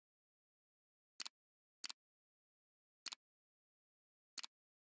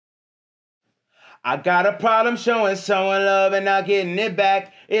I got a problem showing someone love and not getting it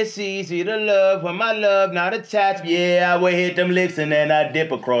back. It's easy to love when my love not attached. Yeah, I would hit them licks and then I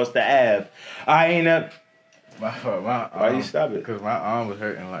dip across the Ave. I ain't a... Why you stop it? Because my arm was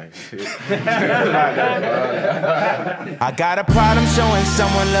hurting like shit. I got a problem showing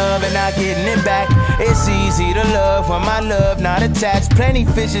someone love and not getting it back. It's easy to love when my love not attached. Plenty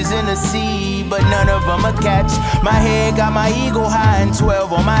fishes in the sea, but none of them a catch. My head got my ego high and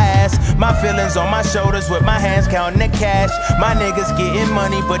 12 on my ass. My feelings on my shoulders with my hands counting the cash. My niggas getting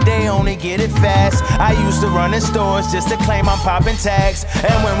money, but they only get it fast. I used to run in stores just to claim I'm popping tags.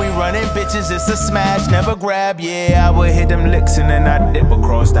 And when we running bitches, it's a smash, never grab. Yeah, I would hit them licks and then I dip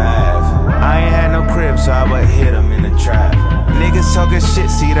across the Ave. I ain't had no crib, so I would hit them in the trap. Niggas talking shit,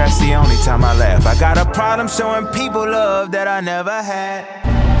 see, that's the only time I laugh. I got a problem showing people love that I never had.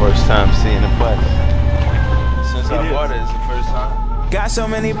 First time seeing a butt. Since I bought it, it's the first time. Got so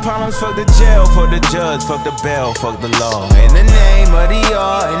many problems, fuck the jail, fuck the judge, fuck the bail, fuck the law. In the name of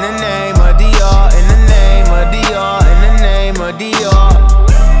Dior, in the name of Dior, in the name of Dior, in the name of Dior.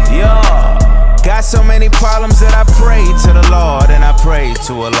 Yo. Got so many problems that I pray to the Lord and I pray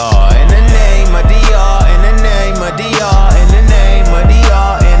to Allah. In the name of Dior, in the name of Dior, in the name of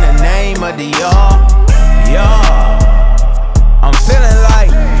Dior, in the name of Dior. Yo, I'm feeling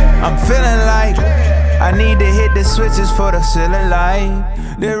like I need to hit the switches for the ceiling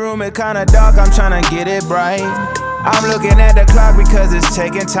light. The room is kinda dark, I'm tryna get it bright. I'm looking at the clock because it's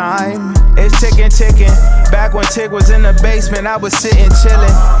taking time. It's ticking. Back when Tick was in the basement, I was sitting chillin'.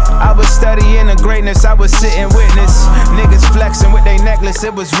 I was studying the greatness, I was sitting witness. Niggas flexing with their necklace,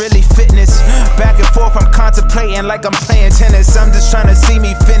 it was really fitness. Back and forth, I'm contemplating like I'm playing tennis. I'm just trying to see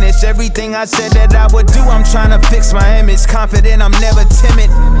me finish everything I said that I would do. I'm trying to fix my image, confident, I'm never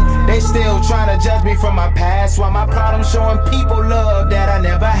timid. They still trying to judge me from my past, while my problems showing people love that I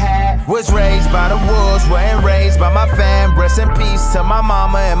never had. Was raised by the wolves, wasn't raised by my fam. Rest in peace to my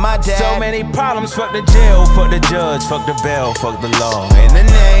mama and my dad. So many problems, fuck the jail, fuck the judge, fuck the bail, fuck the law. In the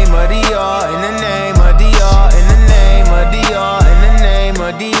name of Dior, in the name of Dior, in the name of Dior, in the name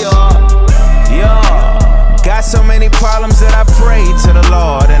of Dior. Yo, got so many problems that I pray to the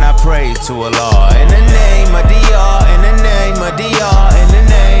Lord and I pray to Allah. In the name of Dior, in the name of Dior, in the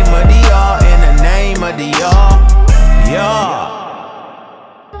name of Dior, in the name of Dior. Yo.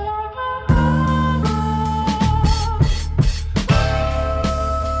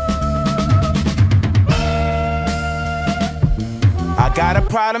 I got a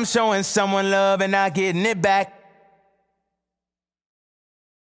problem showing someone love and not getting it back.